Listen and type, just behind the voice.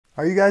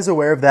Are you guys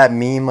aware of that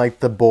meme, like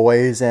The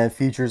Boys, and it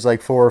features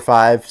like 4 or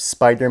 5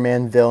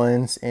 Spider-Man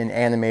villains in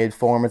animated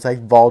form? It's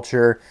like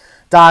Vulture,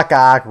 Doc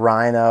Ock,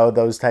 Rhino,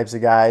 those types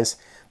of guys.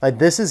 Like,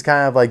 this is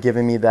kind of like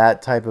giving me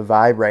that type of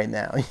vibe right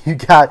now. You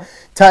got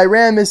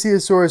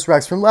Tyranamissiasaurus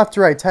Rex from left to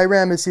right,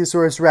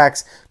 Tyranamissiasaurus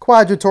Rex,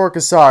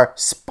 Quadratorquosaur,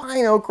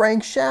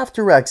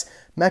 Spinocrankshaftorex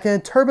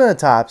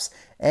Mechaturbonatops,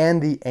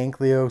 and the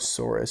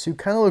Anklyosaurus, who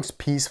kind of looks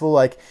peaceful.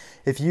 Like,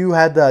 if you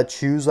had to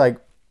choose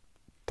like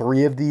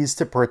 3 of these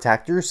to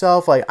protect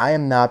yourself, like, I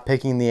am not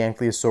picking the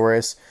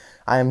Ankylosaurus.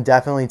 I am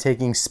definitely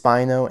taking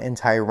Spino and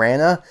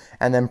Tyranna,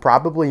 and then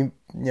probably,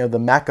 the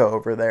Mecha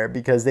over there,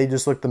 because they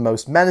just look the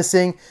most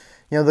menacing.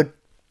 The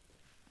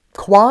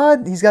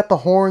quad, he's got the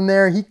horn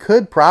there. He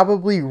could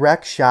probably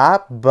wreck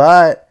shop,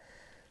 but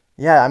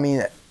yeah, I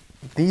mean,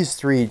 these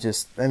 3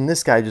 just, and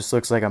this guy just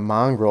looks like a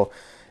mongrel.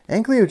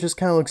 Anklyo just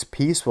kind of looks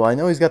peaceful. I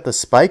know he's got the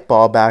spike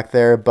ball back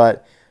there,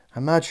 but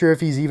I'm not sure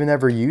if he's even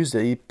ever used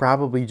it. He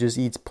probably just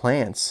eats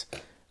plants.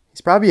 He's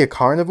probably a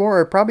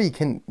carnivore, or probably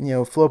can,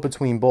 float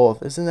between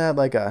both. Isn't that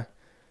like a...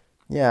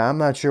 Yeah, I'm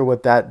not sure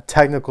what that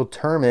technical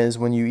term is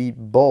when you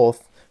eat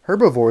both.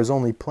 Herbivore is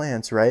only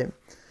plants, right?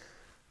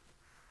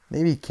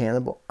 Maybe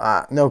cannibal.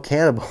 No,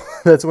 cannibal.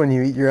 That's when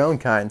you eat your own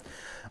kind.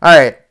 All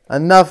right,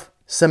 enough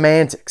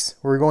semantics.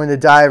 We're going to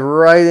dive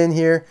right in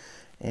here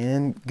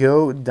and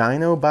go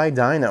dino by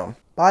dino.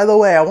 By the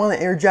way, I want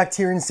to interject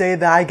here and say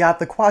that I got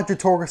the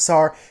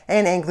Quadratorquosaur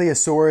and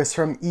Anklyosaurus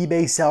from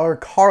eBay seller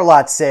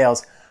Carlot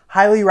Sales.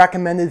 Highly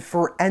recommended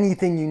for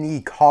anything you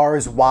need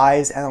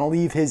cars-wise, and I'll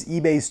leave his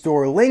eBay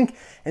store link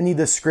in the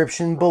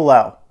description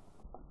below.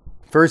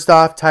 First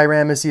off,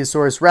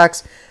 Tyranamissiasaurus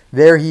Rex.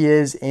 There he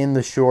is in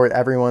the short.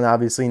 Everyone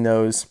obviously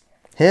knows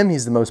him.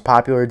 He's the most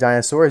popular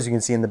dinosaur, as you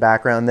can see in the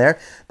background there.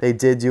 They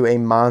did do a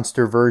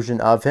monster version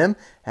of him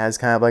as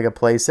kind of like a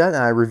playset, and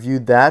I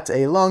reviewed that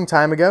a long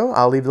time ago.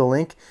 I'll leave the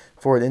link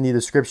for it in the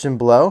description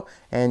below,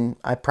 and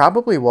I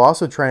probably will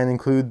also try and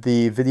include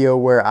the video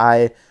where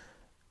I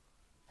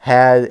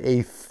had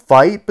a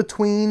fight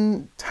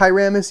between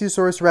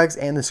Tyrannosaurus Rex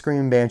and the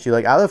Screaming Banshee.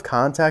 Like, out of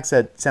context,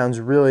 that sounds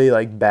really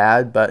like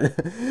bad, but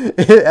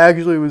it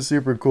actually was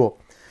super cool.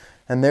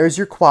 And there's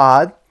your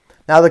quad.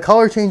 Now, the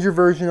color changer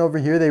version over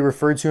here, they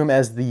refer to him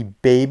as the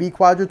baby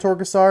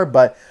Quadratorquosaur,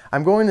 but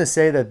I'm going to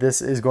say that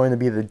this is going to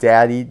be the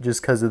daddy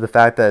just because of the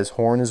fact that his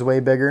horn is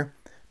way bigger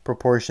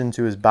proportion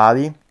to his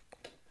body.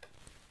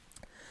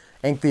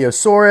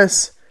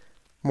 Ankylosaurus,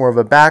 more of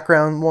a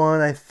background one,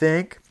 I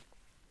think.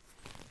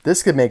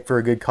 This could make for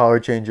a good color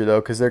changer, though,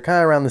 because they're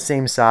kind of around the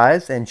same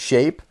size and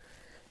shape,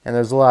 and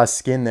there's a lot of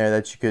skin there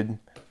that you could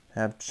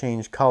have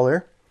change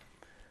color.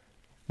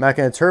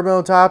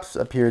 Mechaturbonatops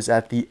appears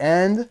at the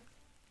end.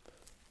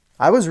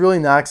 I was really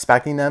not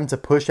expecting them to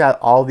push out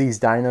all these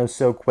dinos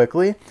so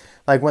quickly.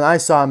 Like, when I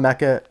saw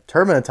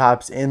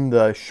Mechaturbonatops in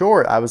the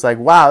short, I was like,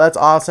 wow, that's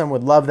awesome.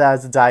 Would love that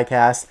as a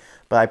diecast,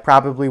 but I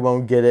probably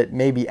won't get it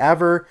maybe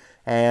ever,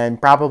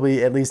 and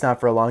probably at least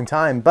not for a long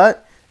time.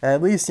 But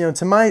at least,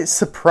 to my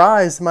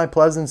surprise, my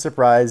pleasant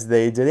surprise,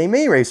 they did a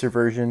mini racer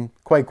version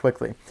quite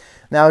quickly.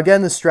 Now,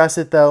 again, to stress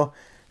it though,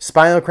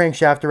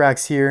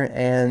 Spinocrankshaftorex here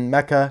and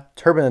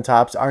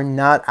Mechaturbonatops are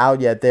not out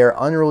yet. They are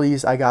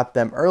unreleased. I got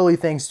them early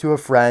thanks to a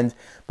friend,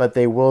 but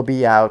they will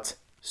be out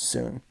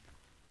soon.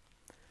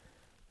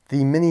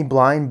 The mini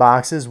blind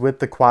boxes with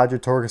the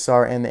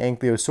Quadratorquosaur and the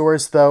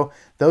Ankylosaurus, though,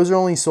 those are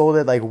only sold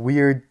at like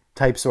weird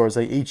type stores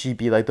like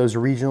H-E-B, like those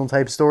regional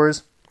type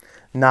stores,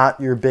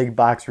 not your big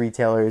box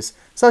retailers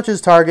such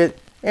as Target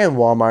and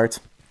Walmart.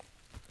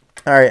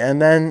 All right,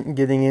 and then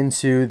getting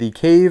into the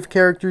cave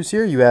characters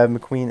here, you have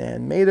McQueen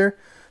and Mater.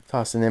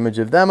 Toss an image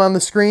of them on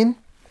the screen.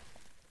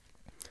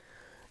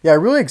 Yeah,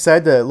 I'm really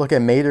excited to look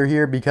at Mater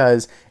here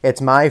because it's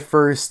my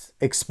first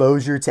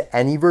exposure to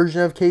any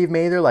version of Cave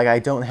Mater. Like, I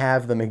don't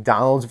have the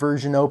McDonald's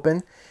version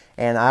open,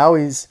 and I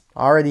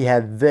already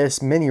had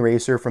this mini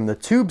racer from the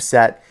tube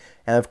set,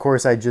 and of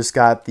course I just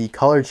got the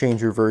color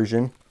changer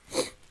version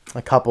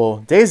a couple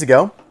days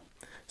ago.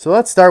 So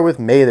let's start with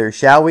Mater,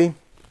 shall we?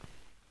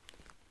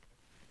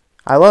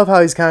 I love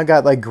how he's kind of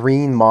got like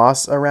green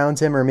moss around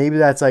him, or maybe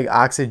that's like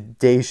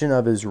oxidation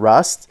of his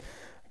rust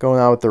going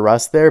on with the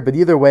rust there. But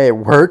either way, it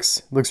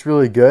works. Looks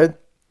really good.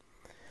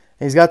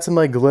 And he's got some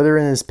like glitter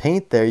in his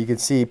paint there. You can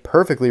see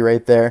perfectly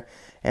right there.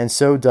 And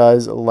so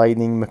does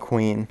Lightning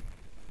McQueen.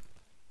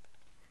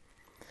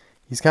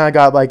 He's kind of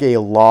got like a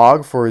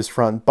log for his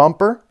front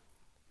bumper.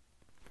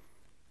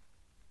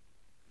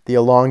 The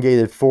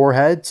elongated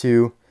forehead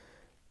to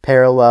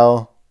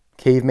parallel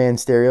caveman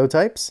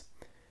stereotypes.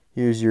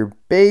 Here's your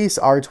base.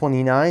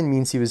 R29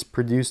 means he was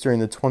produced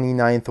during the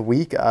 29th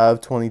week of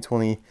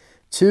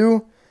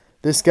 2022.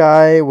 This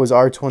guy was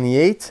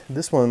R28.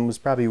 This one was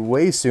probably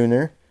way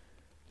sooner.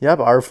 Yep,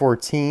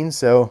 R14.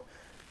 So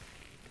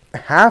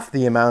half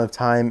the amount of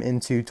time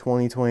into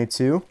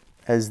 2022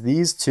 as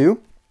these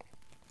two.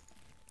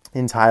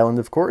 In Thailand,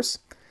 of course.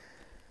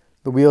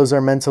 The wheels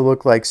are meant to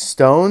look like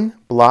stone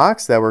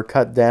blocks that were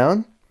cut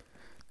down.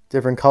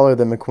 Different color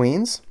than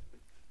McQueen's.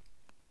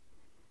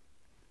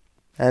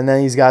 And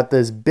then he's got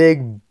this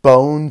big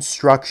bone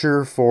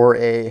structure for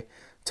a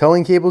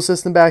towing cable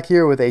system back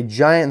here with a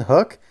giant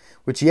hook,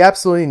 which he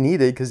absolutely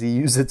needed because he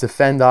used it to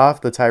fend off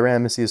the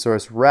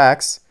Tyranamissiasaurus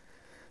Rex.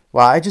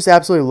 Wow, I just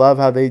absolutely love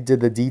how they did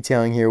the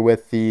detailing here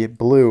with the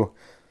blue.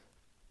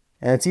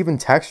 And it's even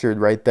textured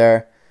right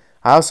there.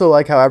 I also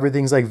like how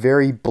everything's like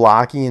very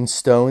blocky and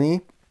stony.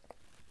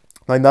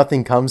 Like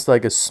nothing comes to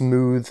like a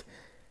smooth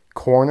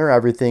corner.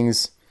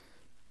 Everything's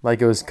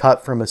like it was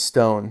cut from a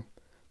stone.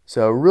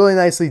 So really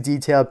nicely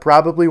detailed.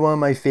 Probably one of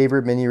my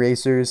favorite mini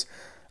racers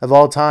of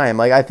all time.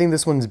 Like I think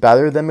this one's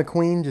better than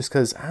McQueen just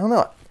because, I don't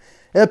know,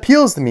 it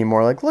appeals to me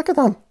more. Like look at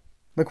them.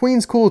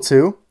 McQueen's cool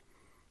too.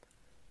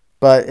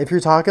 But if you're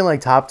talking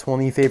like top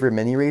 20 favorite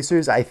mini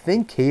racers, I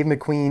think Cave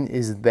McQueen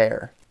is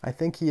there. I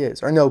think he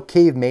is. Or no,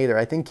 Cave Mater.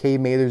 I think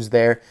Cave Mater's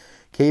there.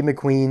 Cave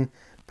McQueen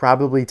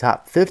probably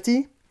top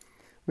 50,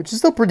 which is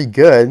still pretty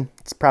good.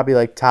 It's probably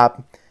like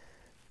top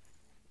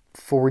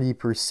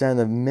 40%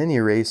 of mini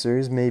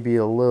racers, maybe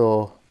a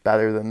little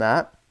better than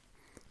that.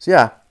 So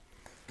yeah.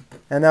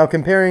 And now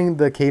comparing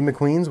the Cave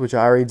McQueens, which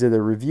I already did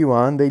a review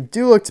on, they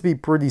do look to be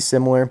pretty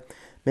similar.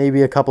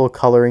 Maybe a couple of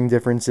coloring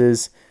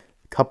differences,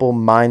 a couple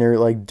minor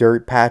like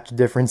dirt patch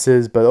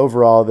differences, but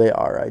overall they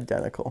are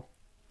identical.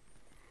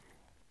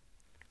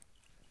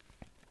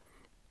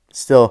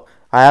 Still,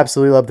 I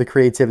absolutely love the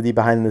creativity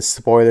behind this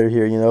spoiler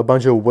here. You know, a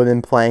bunch of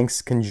wooden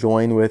planks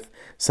conjoined with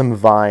some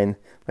vine.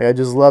 Like, I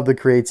just love the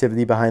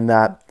creativity behind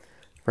that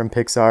from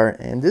Pixar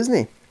and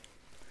Disney.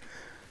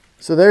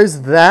 So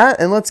there's that,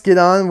 and let's get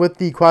on with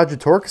the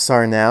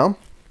Quadratorquosaur now.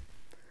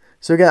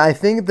 So again, I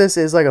think this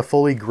is like a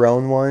fully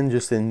grown one,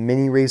 just in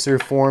mini racer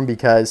form,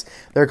 because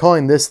they're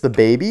calling this the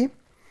baby,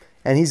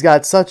 and he's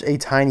got such a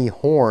tiny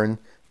horn,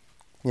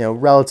 you know,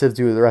 relative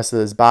to the rest of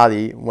his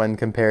body when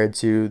compared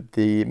to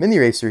the mini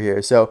racer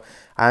here. So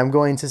I'm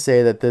going to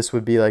say that this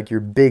would be like your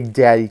big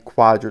daddy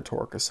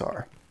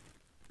Quadratorquosaur.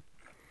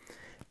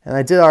 And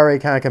I did already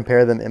kind of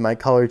compare them in my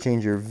color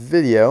changer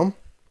video.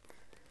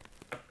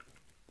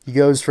 He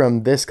goes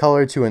from this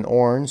color to an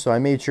orange, so I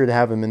made sure to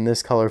have him in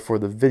this color for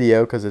the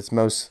video because it's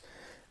most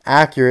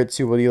accurate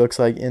to what he looks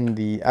like in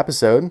the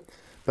episode.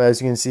 But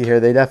as you can see here,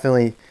 they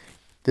definitely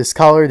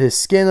discolored his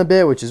skin a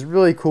bit, which is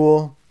really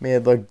cool. Made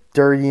it look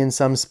dirty in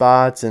some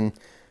spots and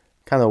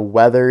kind of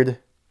weathered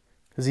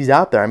because he's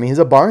out there. I mean, he's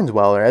a barn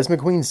dweller. As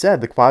McQueen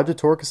said, the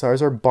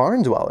Quadratorquosaurs are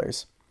barn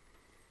dwellers.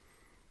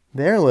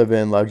 They don't live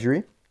in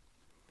luxury.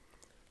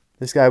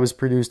 This guy was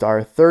produced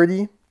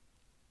R30.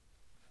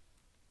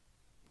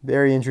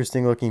 Very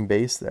interesting looking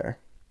base there.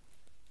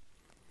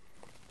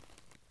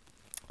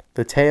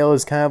 The tail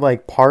is kind of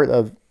like part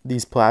of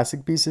these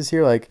plastic pieces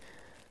here, like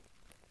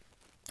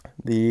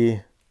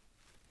the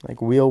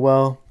wheel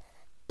well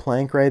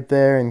plank right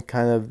there, and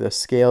kind of the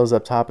scales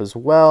up top as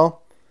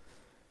well.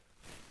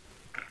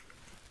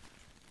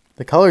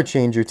 The color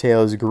changer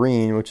tail is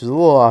green, which is a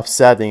little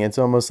offsetting. It's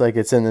almost like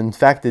it's an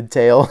infected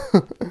tail.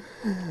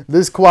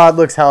 This quad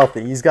looks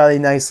healthy. He's got a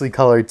nicely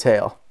colored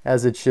tail,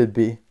 as it should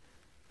be.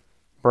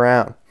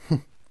 Brown.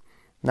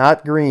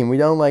 Not green. We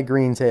don't like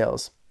green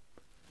tails.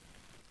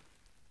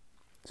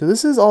 So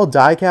this is all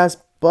die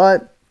cast,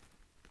 but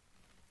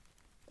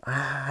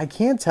I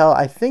can't tell.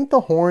 I think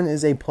the horn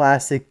is a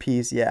plastic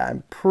piece. Yeah,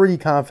 I'm pretty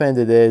confident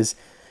it is.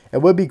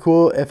 It would be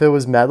cool if it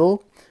was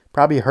metal.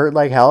 Probably hurt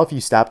like hell if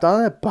you stepped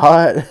on it,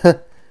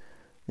 but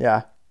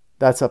yeah,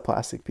 that's a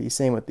plastic piece.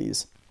 Same with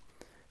these.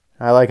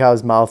 I like how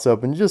his mouth's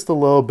open just a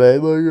little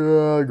bit,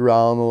 like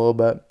growling a little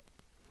bit.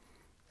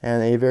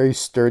 And a very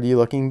sturdy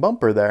looking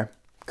bumper there.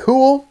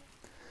 Cool.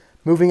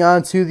 Moving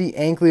on to the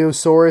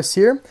Anklyosaurus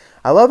here.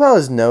 I love how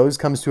his nose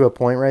comes to a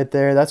point right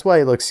there. That's why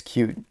he looks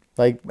cute.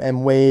 Like,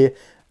 and way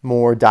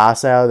more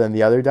docile than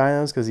the other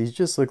dinos because he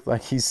just looks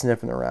like he's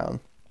sniffing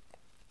around.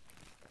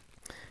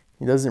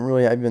 He doesn't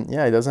really even,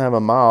 yeah, he doesn't have a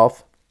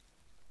mouth.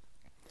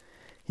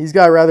 He's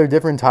got rather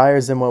different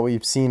tires than what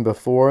we've seen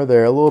before.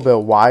 They're a little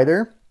bit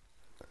wider.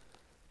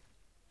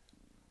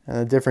 And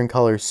a different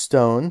color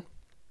stone.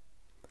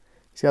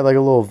 He's got like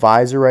a little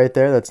visor right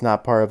there that's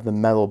not part of the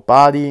metal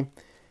body.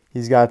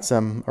 He's got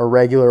some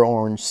irregular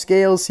orange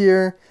scales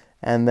here.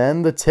 And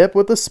then the tip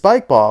with the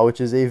spike ball,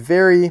 which is a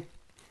very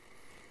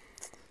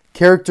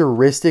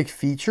characteristic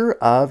feature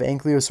of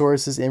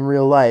Ankylosaurus in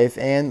real life.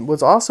 And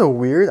what's also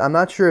weird, I'm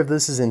not sure if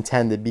this is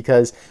intended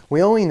because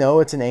we only know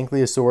it's an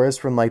Ankylosaurus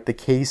from like the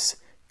case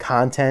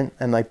content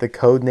and like the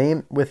code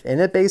name within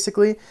it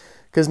basically,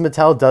 because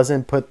Mattel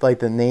doesn't put like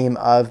the name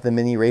of the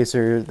mini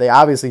racer. They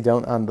obviously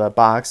don't on the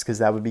box because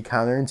that would be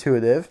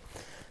counterintuitive,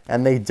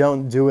 and they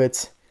don't do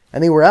it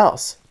anywhere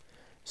else.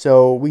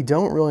 So we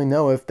don't really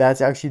know if that's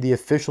actually the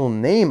official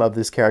name of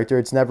this character.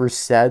 It's never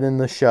said in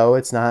the show.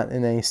 It's not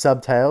in any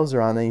subtitles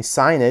or on any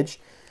signage.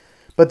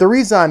 But the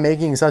reason I'm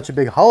making such a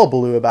big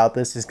hullabaloo about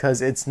this is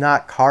because it's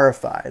not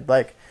carified.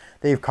 Like,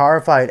 they've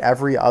carified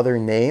every other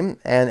name,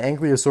 and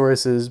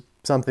Ankylosaurus is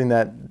something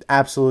that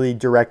absolutely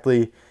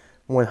directly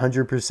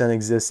 100%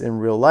 exists in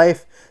real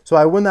life. So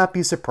I would not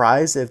be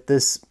surprised if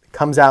this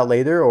comes out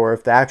later or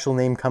if the actual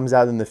name comes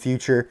out in the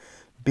future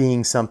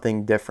being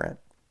something different.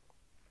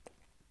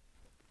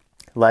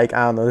 Like,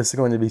 I don't know, this is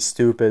going to be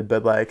stupid,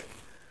 but like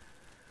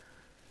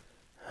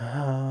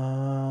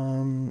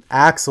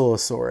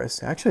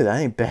Ankylosaurus. Actually, that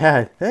ain't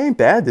bad. That ain't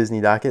bad,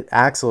 Disney Docket.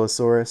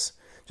 Ankylosaurus.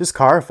 Just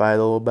carified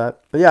a little bit.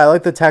 But yeah, I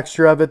like the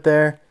texture of it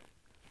there.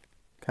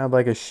 Kind of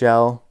like a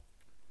shell.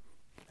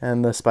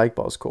 And the spike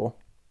ball's cool.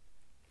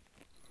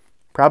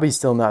 Probably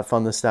still not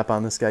fun to step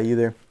on this guy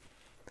either.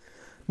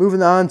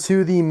 Moving on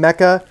to the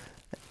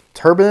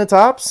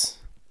Mechaturbonatops.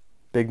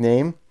 Big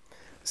name.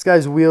 This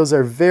guy's wheels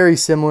are very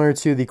similar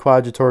to the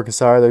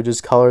Quadratorquosaur. They're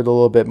just colored a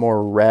little bit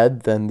more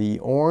red than the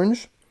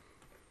orange.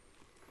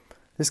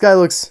 This guy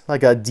looks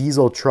like a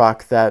diesel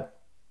truck that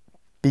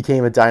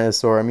became a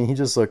dinosaur. I mean, he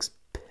just looks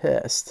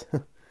pissed.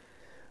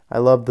 I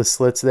love the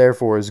slits there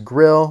for his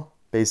grill,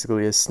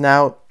 basically his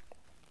snout.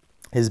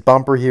 His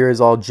bumper here is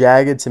all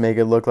jagged to make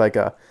it look like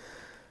a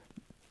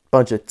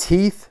bunch of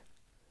teeth.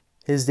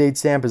 His date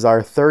stamp is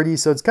R30,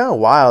 so it's kind of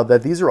wild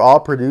that these are all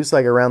produced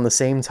like around the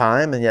same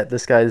time, and yet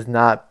this guy's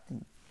not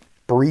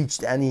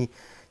breached any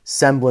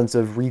semblance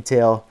of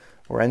retail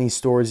or any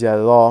stores yet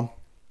at all.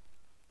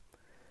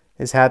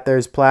 His hat there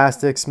is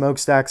plastic,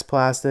 smokestack's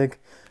plastic.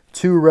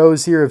 2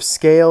 rows here of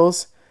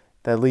scales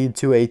that lead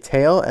to a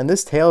tail, and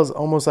this tail is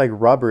almost like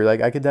rubber.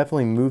 Like, I could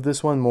definitely move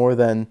this one more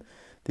than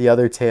the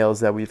other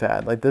tails that we've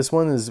had. Like, this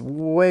one is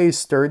way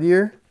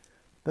sturdier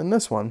than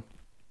this one.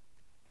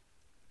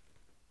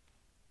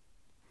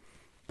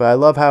 But I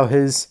love how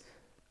his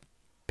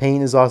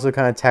paint is also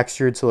kind of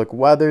textured to look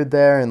weathered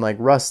there and like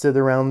rusted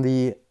around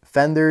the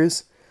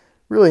fenders.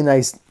 Really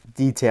nice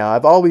detail.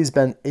 I've always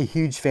been a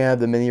huge fan of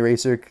the Mini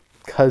Racer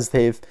because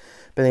they've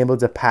been able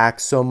to pack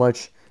so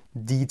much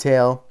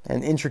detail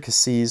and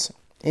intricacies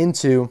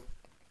into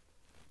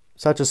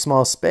such a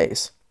small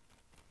space.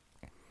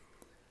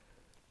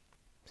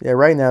 So yeah,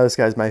 right now this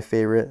guy's my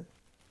favorite.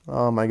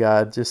 Oh my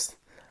god, just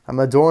I'm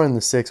adoring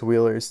the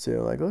 6-wheelers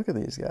too. Like, look at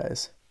these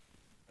guys.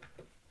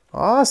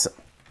 Awesome.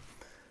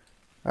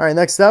 All right,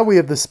 next up we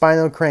have the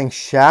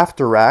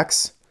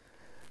Spinocrankshaftorex.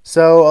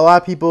 So a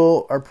lot of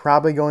people are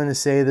probably going to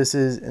say this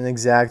is an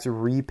exact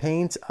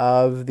repaint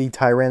of the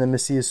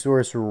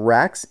Tyranamissiasaurus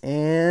Rex,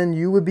 and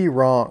you would be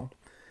wrong.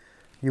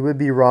 You would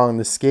be wrong.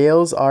 The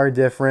scales are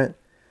different.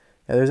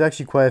 Yeah, there's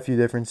actually quite a few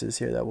differences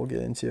here that we'll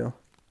get into.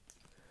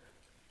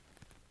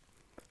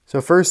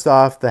 So first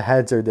off, the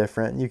heads are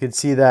different. You can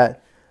see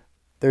that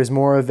there's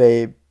more of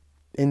a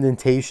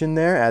indentation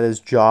there at his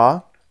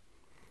jaw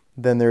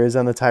than there is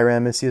on the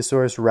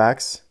Tyrannomissiasaurus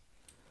Rex.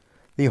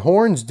 The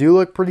horns do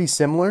look pretty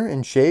similar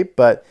in shape,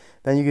 but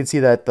then you can see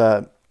that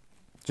the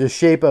just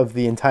shape of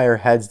the entire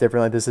head's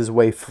different. Like, this is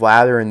way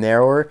flatter and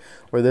narrower,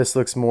 where this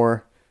looks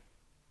more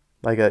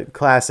like a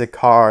classic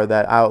car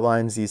that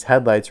outlines these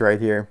headlights right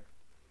here.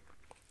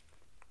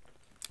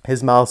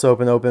 His mouth's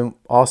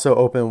also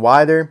open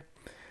wider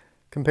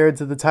compared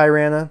to the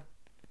Tyranna.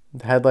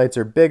 The headlights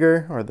are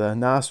bigger, or the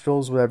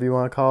nostrils, whatever you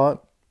want to call it.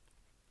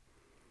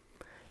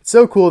 It's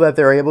so cool that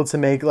they're able to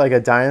make like a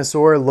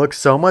dinosaur look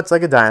so much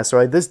like a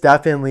dinosaur. Like, this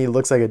definitely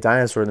looks like a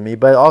dinosaur to me,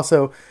 but it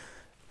also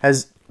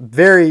has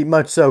very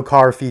much so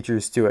car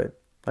features to it.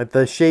 Like,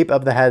 the shape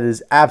of the head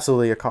is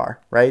absolutely a car,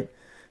 right?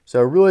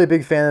 So really a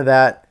big fan of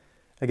that.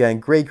 Again,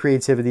 great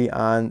creativity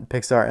on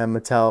Pixar and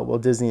Mattel, well,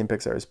 Disney and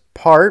Pixar's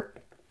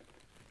part.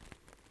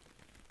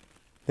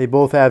 They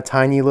both have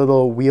tiny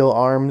little wheel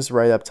arms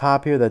right up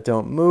top here that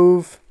don't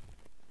move.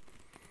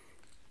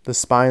 The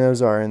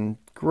spinos are in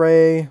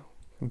gray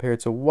compared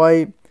to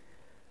white.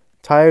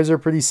 Tires are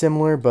pretty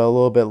similar, but a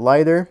little bit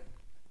lighter.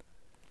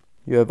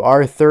 You have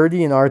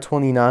R30 and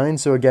R29,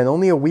 so again,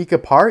 only a week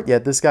apart,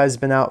 yet this guy's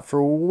been out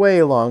for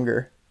way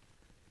longer.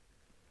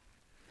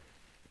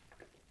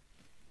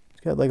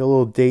 He's got like a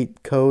little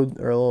date code,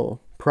 or a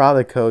little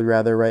product code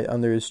rather, right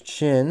under his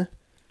chin.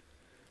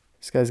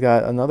 This guy's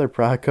got another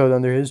product code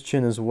under his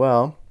chin as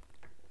well.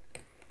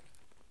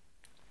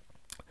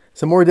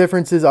 Some more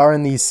differences are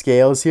in these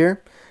scales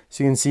here.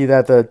 So you can see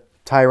that the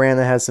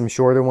Tyranna has some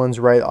shorter ones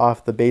right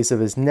off the base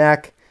of his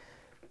neck.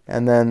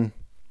 And then,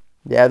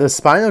 yeah, the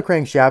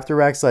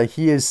Spinocrankshaftorex, like,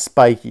 he is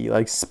spiky.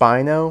 Like,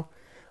 Spino,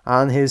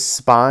 on his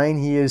spine,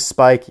 he is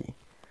spiky.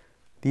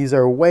 These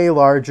are way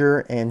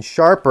larger and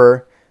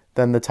sharper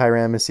than the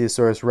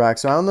Tyrannomissiasaurus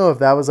Rex. So I don't know if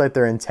that was like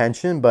their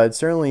intention, but it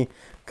certainly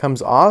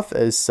comes off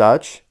as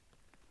such.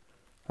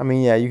 I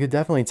mean, yeah, you could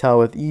definitely tell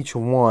with each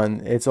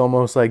one, it's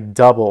almost like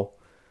double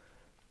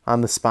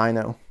on the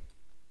Spino.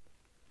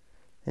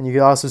 And you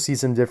can also see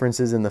some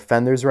differences in the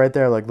fenders right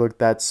there. Like, look,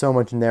 that's so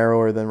much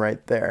narrower than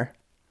right there.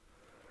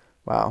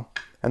 Wow.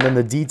 And then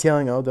the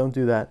detailing, oh, don't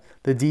do that.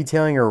 The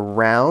detailing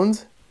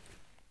around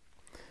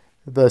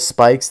the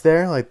spikes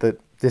there, like the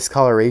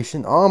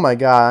discoloration. Oh my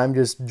god, I'm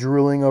just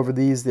drooling over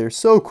these. They're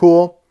so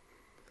cool.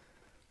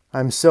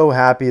 I'm so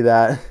happy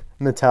that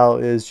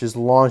Mattel is just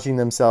launching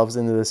themselves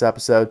into this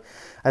episode.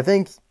 I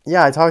think,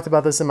 yeah, I talked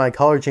about this in my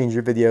color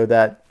changer video,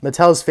 that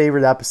Mattel's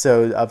favorite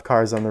episode of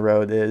Cars on the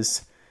Road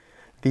is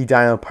the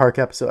Dino Park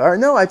episode. Or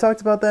no, I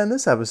talked about that in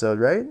this episode,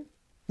 right?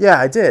 Yeah,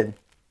 I did.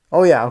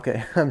 Oh yeah,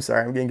 okay. I'm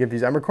sorry, I'm getting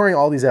confused. I'm recording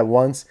all these at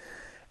once,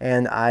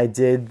 and I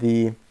did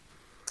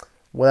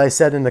what I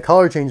said in the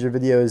color changer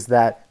video is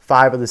that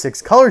 5 of the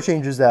 6 color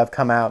changes that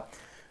have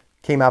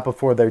came out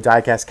before their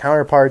diecast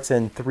counterparts,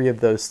 and 3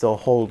 of those still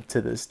hold to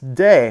this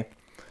day.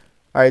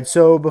 All right,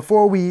 so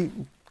before we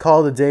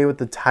call it a day with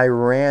the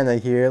Tyranna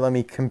here, let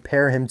me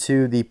compare him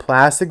to the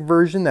plastic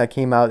version that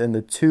came out in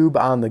the Tube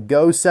on the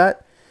Go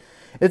set.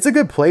 It's a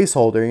good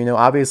placeholder, you know,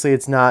 obviously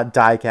it's not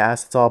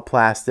die-cast, it's all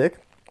plastic.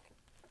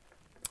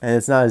 And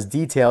it's not as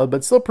detailed,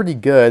 but still pretty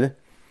good.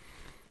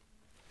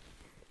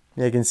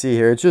 You can see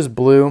here, it's just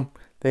blue.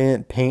 They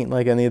didn't paint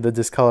like any of the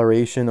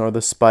discoloration or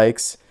the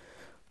spikes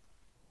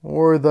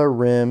or the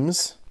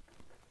rims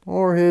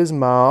or his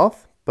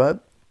mouth,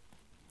 but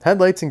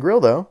headlights and grill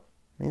though.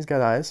 He's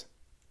got eyes.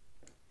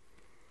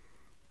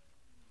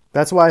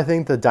 That's why I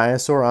think the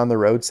dinosaur on the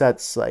road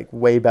set's like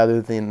way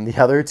better than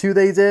the other 2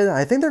 they did.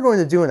 I think they're going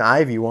to do an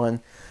Ivy one.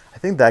 I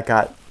think that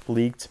got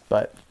leaked,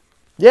 but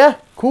yeah,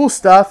 cool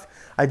stuff.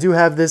 I do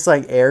have this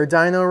like air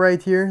dino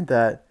right here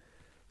that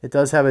it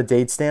does have a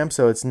date stamp,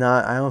 so it's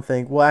not, I don't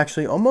think, well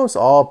actually almost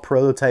all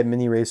prototype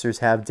mini racers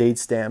have date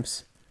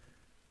stamps.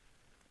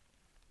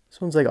 This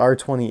one's like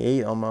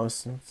R28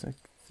 almost. Let's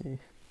see,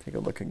 take a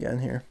look again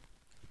here.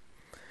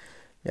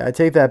 Yeah, I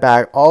take that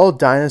back. All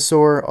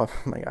dinosaur, oh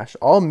my gosh,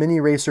 all mini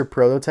racer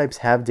prototypes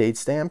have date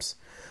stamps.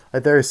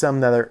 Like there are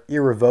some that are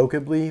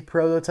irrevocably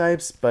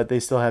prototypes, but they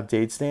still have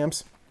date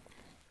stamps.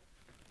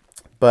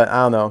 But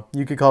I don't know.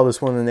 You could call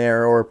this one an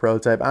air or a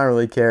prototype. I don't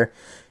really care.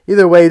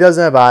 Either way, he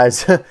doesn't have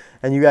eyes.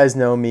 And you guys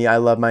know me. I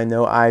love my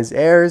no eyes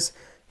airs.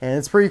 And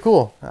it's pretty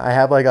cool. I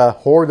have like a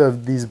horde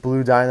of these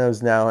blue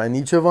dinos now, and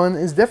each of them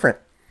is different.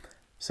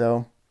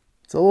 So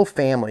it's a little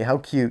family. How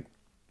cute.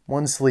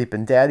 One's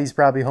sleeping. Daddy's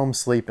probably home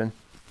sleeping.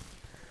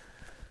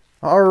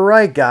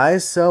 Alright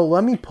guys, so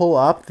let me pull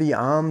up the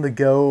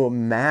on-the-go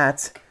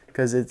mat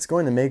because it's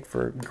going to make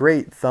for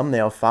great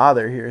thumbnail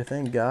fodder here.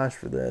 Thank gosh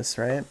for this,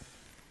 right?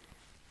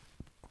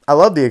 I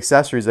love the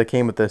accessories that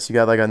came with this. You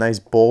got like a nice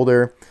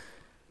boulder,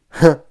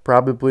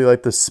 probably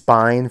like the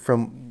spine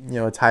from, you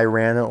know, a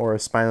Tyranna or a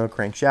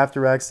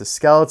Spinocrankshaftorex, the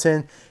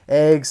skeleton,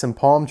 eggs, some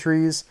palm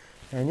trees,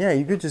 and yeah,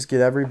 you could just get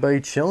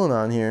everybody chilling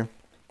on here.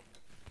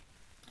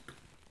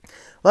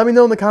 Let me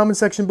know in the comment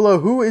section below,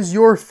 who is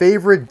your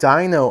favorite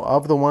dino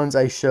of the ones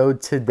I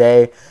showed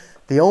today?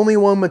 The only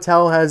one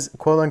Mattel has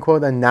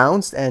quote-unquote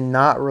announced and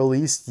not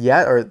released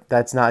yet, or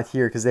that's not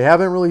here, because they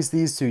haven't released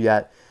these 2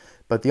 yet.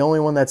 But the only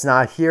one that's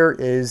not here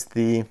is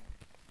the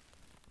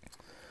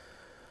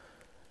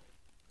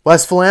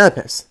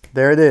Westfalanapus.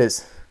 There it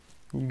is.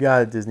 You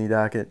got it, Disney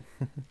Docket.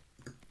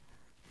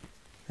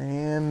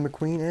 And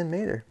McQueen and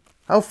Mater.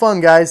 How fun,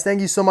 guys. Thank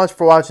you so much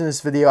for watching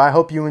this video. I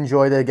hope you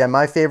enjoyed it. Again,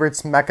 my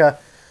favorite's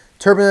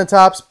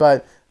Mechaturbonatops,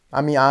 but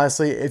I mean,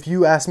 honestly, if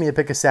you asked me to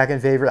pick a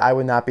second favorite, I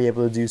would not be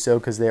able to do so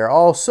because they are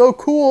all so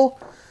cool.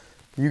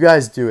 You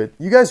guys do it.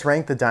 You guys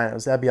rank the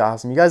dinos. That'd be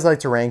awesome. You guys like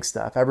to rank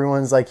stuff.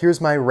 Everyone's like,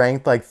 here's my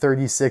ranked like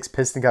 36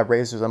 Piston Cup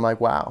racers. I'm like,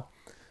 wow.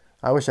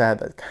 I wish I had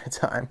that kind of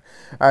time.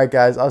 All right,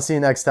 guys. I'll see you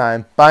next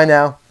time. Bye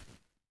now.